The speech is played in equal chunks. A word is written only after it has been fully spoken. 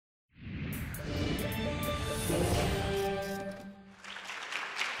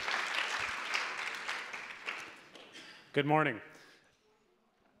Good morning.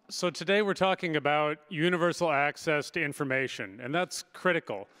 So today we're talking about universal access to information, and that's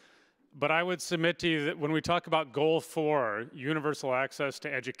critical. But I would submit to you that when we talk about Goal 4, universal access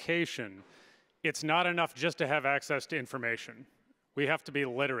to education, it's not enough just to have access to information. We have to be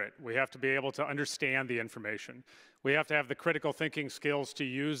literate. We have to be able to understand the information. We have to have the critical thinking skills to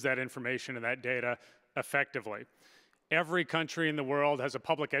use that information and that data effectively. Every country in the world has a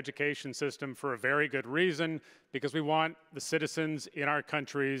public education system for a very good reason, because we want the citizens in our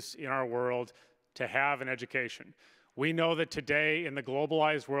countries, in our world, to have an education. We know that today, in the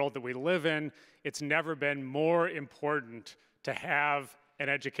globalized world that we live in, it's never been more important to have an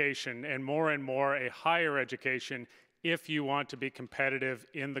education, and more a higher education, if you want to be competitive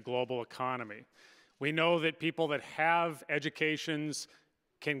in the global economy. We know that people that have educations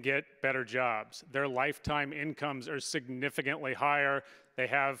can get better jobs. Their lifetime incomes are significantly higher. They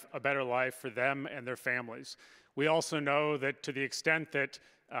have a better life for them and their families. We also know that to the extent that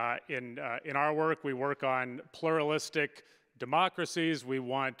in our work, we work on pluralistic democracies. We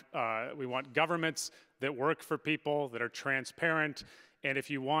want governments that work for people, that are transparent. And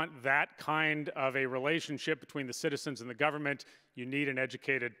if you want that kind of a relationship between the citizens and the government, you need an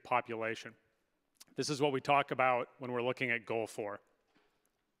educated population. This is what we talk about when we're looking at Goal 4.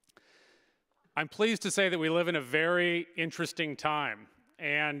 I'm pleased to say that we live in a very interesting time,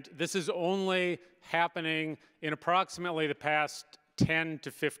 and this is only happening in approximately the past 10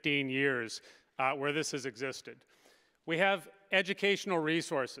 to 15 years where this has existed. We have educational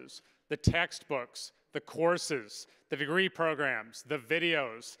resources, the textbooks, the courses, the degree programs, the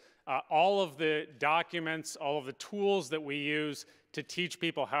videos, all of the documents, all of the tools that we use to teach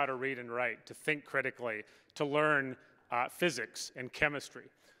people how to read and write, to think critically, to learn physics and chemistry.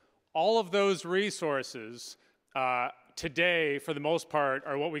 All of those resources today, for the most part,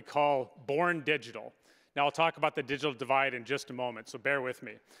 are what we call born digital. Now, I'll talk about the digital divide in just a moment, so bear with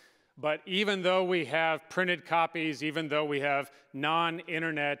me. But even though we have printed copies, even though we have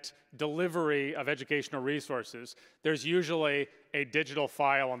non-internet delivery of educational resources, there's usually a digital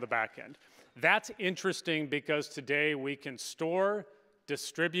file on the back end. That's interesting because today we can store,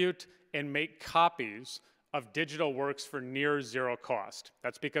 distribute, and make copies of digital works for near zero cost.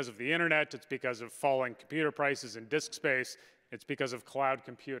 That's because of the internet, it's because of falling computer prices and disk space, it's because of cloud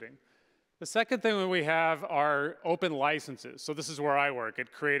computing. The second thing that we have are open licenses. So this is where I work,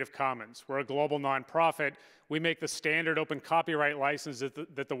 at Creative Commons. We're a global nonprofit. We make the standard open copyright license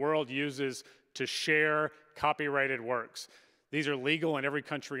that the world uses to share copyrighted works. These are legal in every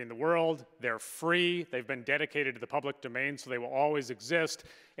country in the world. They're free. They've been dedicated to the public domain, so they will always exist.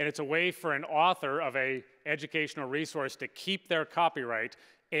 And it's a way for an author of an educational resource to keep their copyright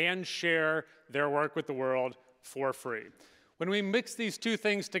and share their work with the world for free. When we mix these two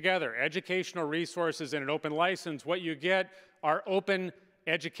things together, educational resources and an open license, what you get are open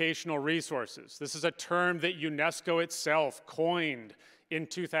educational resources. This is a term that UNESCO itself coined in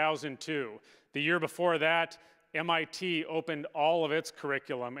 2002. The year before that, MIT opened all of its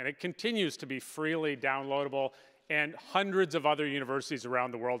curriculum, and it continues to be freely downloadable, and hundreds of other universities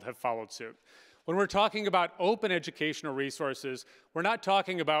around the world have followed suit. When we're talking about open educational resources, we're not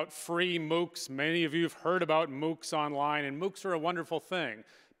talking about free MOOCs. Many of you have heard about MOOCs online, and MOOCs are a wonderful thing,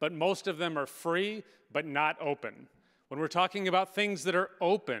 but most of them are free but not open. When we're talking about things that are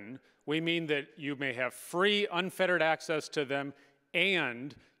open, we mean that you may have free, unfettered access to them,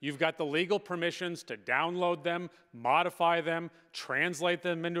 and you've got the legal permissions to download them, modify them, translate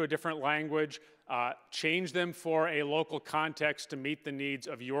them into a different language, change them for a local context to meet the needs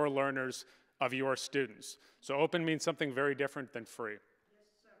of your learners, of your students. So open means something very different than free.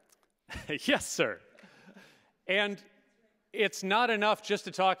 Yes, sir. Yes, sir. And it's not enough just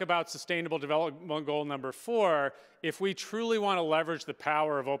to talk about Sustainable Development Goal number 4. If we truly want to leverage the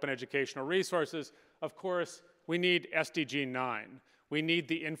power of open educational resources, of course, we need SDG 9. We need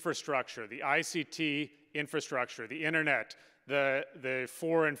the infrastructure, the ICT infrastructure, the internet, the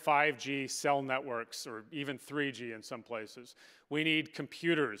 4 and 5G cell networks, or even 3G in some places. We need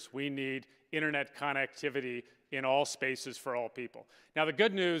computers. We need internet connectivity in all spaces for all people. Now, the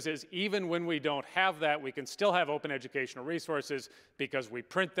good news is even when we don't have that, we can still have open educational resources because we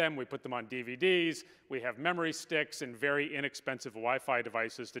print them, we put them on DVDs, we have memory sticks and very inexpensive Wi-Fi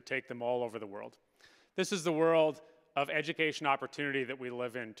devices to take them all over the world. This is the world of education opportunity that we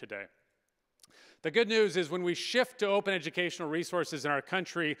live in today. The good news is when we shift to open educational resources in our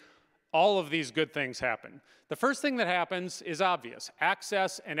country, all of these good things happen. The first thing that happens is obvious.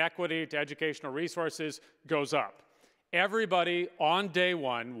 Access and equity to educational resources goes up. Everybody on day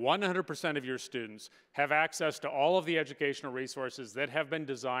one, 100% of your students have access to all of the educational resources that have been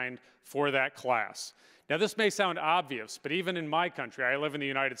designed for that class. Now, this may sound obvious, but even in my country, I live in the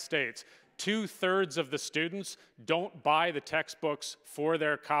United States, 2/3 of the students don't buy the textbooks for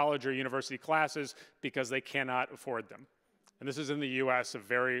their college or university classes because they cannot afford them. And this is in the US, a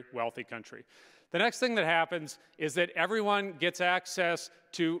very wealthy country. The next thing that happens is that everyone gets access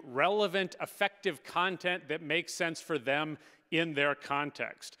to relevant, effective content that makes sense for them in their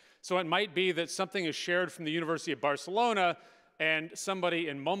context. So it might be that something is shared from the University of Barcelona and somebody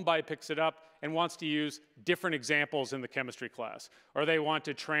in Mumbai picks it up and wants to use different examples in the chemistry class, or they want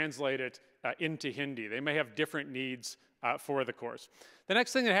to translate it into Hindi. They may have different needs for the course. The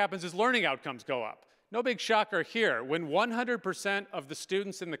next thing that happens is learning outcomes go up. No big shocker here. When 100% of the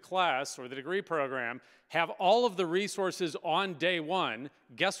students in the class or the degree program have all of the resources on day one,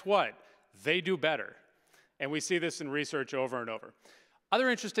 guess what? They do better. And we see this in research over and over. Other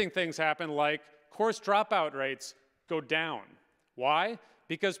interesting things happen, like course dropout rates go down. Why?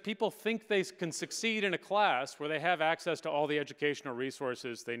 Because people think they can succeed in a class where they have access to all the educational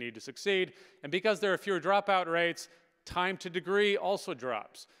resources they need to succeed. And because there are fewer dropout rates, time to degree also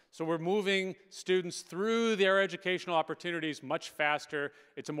drops. So we're moving students through their educational opportunities much faster.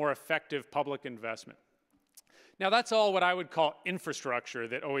 It's a more effective public investment. Now, that's all what I would call infrastructure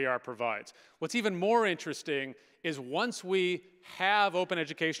that OER provides. What's even more interesting is once we have open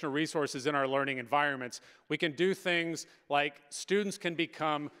educational resources in our learning environments, we can do things like students can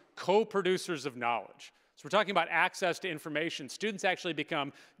become co-producers of knowledge. So we're talking about access to information. Students actually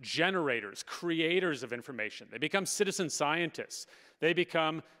become generators, creators of information. They become citizen scientists. They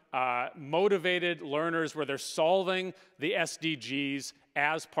become motivated learners where they're solving the SDGs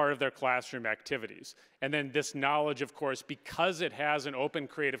as part of their classroom activities. And then this knowledge, of course, because it has an open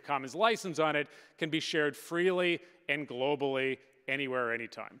Creative Commons license on it, can be shared freely and globally anywhere,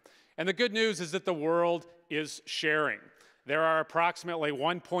 anytime. And the good news is that the world is sharing. There are approximately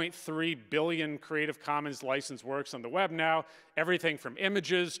 1.3 billion Creative Commons licensed works on the web now, everything from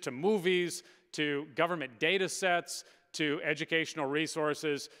images to movies to government data sets to educational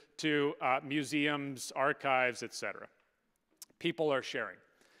resources to museums, archives, etc. People are sharing.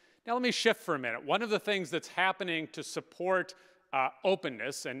 Now let me shift for a minute. One of the things that's happening to support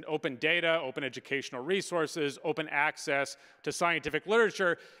openness and open data, open educational resources, open access to scientific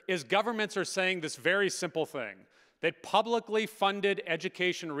literature is governments are saying this very simple thing, that publicly funded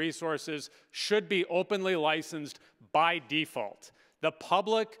education resources should be openly licensed by default. The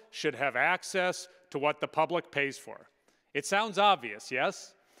public should have access to what the public pays for. It sounds obvious,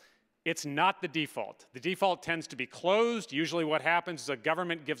 yes? It's not the default. The default tends to be closed. Usually what happens is a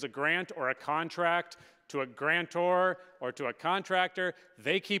government gives a grant or a contract to a grantor or to a contractor.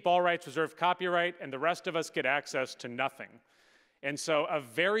 They keep all rights reserved copyright, and the rest of us get access to nothing. And so a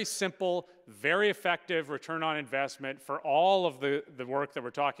very simple, very effective return on investment for all of the work that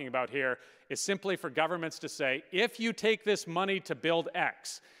we're talking about here is simply for governments to say, if you take this money to build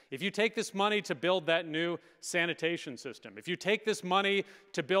X, if you take this money to build that new sanitation system, if you take this money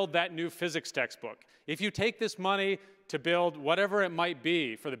to build that new physics textbook, if you take this money to build whatever it might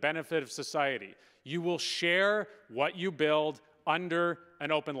be for the benefit of society, you will share what you build under an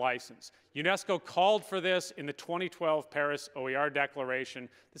open license. UNESCO called for this in the 2012 Paris OER Declaration.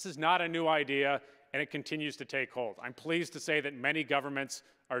 This is not a new idea, and it continues to take hold. I'm pleased to say that many governments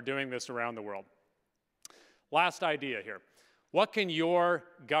are doing this around the world. Last idea here. What can your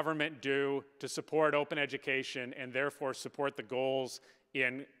government do to support open education and therefore support the goals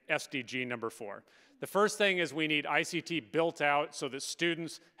in SDG number 4? The first thing is we need ICT built out so that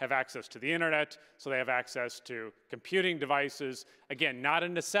students have access to the internet, so they have access to computing devices. Again, not a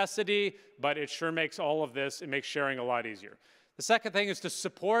necessity, but it sure makes all of this, it makes sharing a lot easier. The second thing is to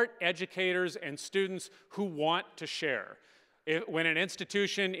support educators and students who want to share. When an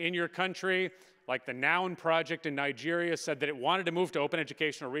institution in your country, like the Noun Project in Nigeria, said that it wanted to move to open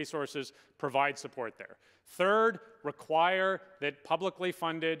educational resources, provide support there. Third, require that publicly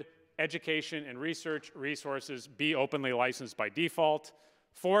funded education and research resources be openly licensed by default.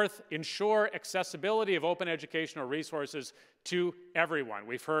 Fourth, ensure accessibility of open educational resources to everyone.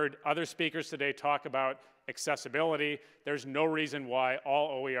 We've heard other speakers today talk about accessibility. There's no reason why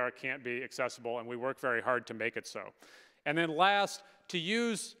all OER can't be accessible, and we work very hard to make it so. And then last, to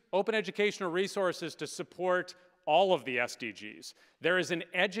use open educational resources to support all of the SDGs. There is an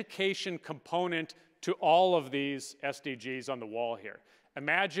education component to all of these SDGs on the wall here.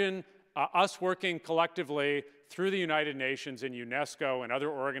 Imagine us working collectively through the United Nations and UNESCO and other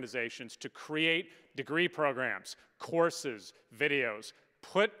organizations to create degree programs, courses, videos,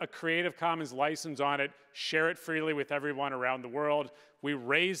 put a Creative Commons license on it, share it freely with everyone around the world. We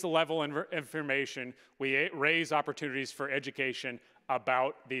raise the level of information. We raise opportunities for education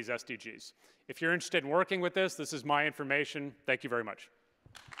about these SDGs. If you're interested in working with this is my information. Thank you very much.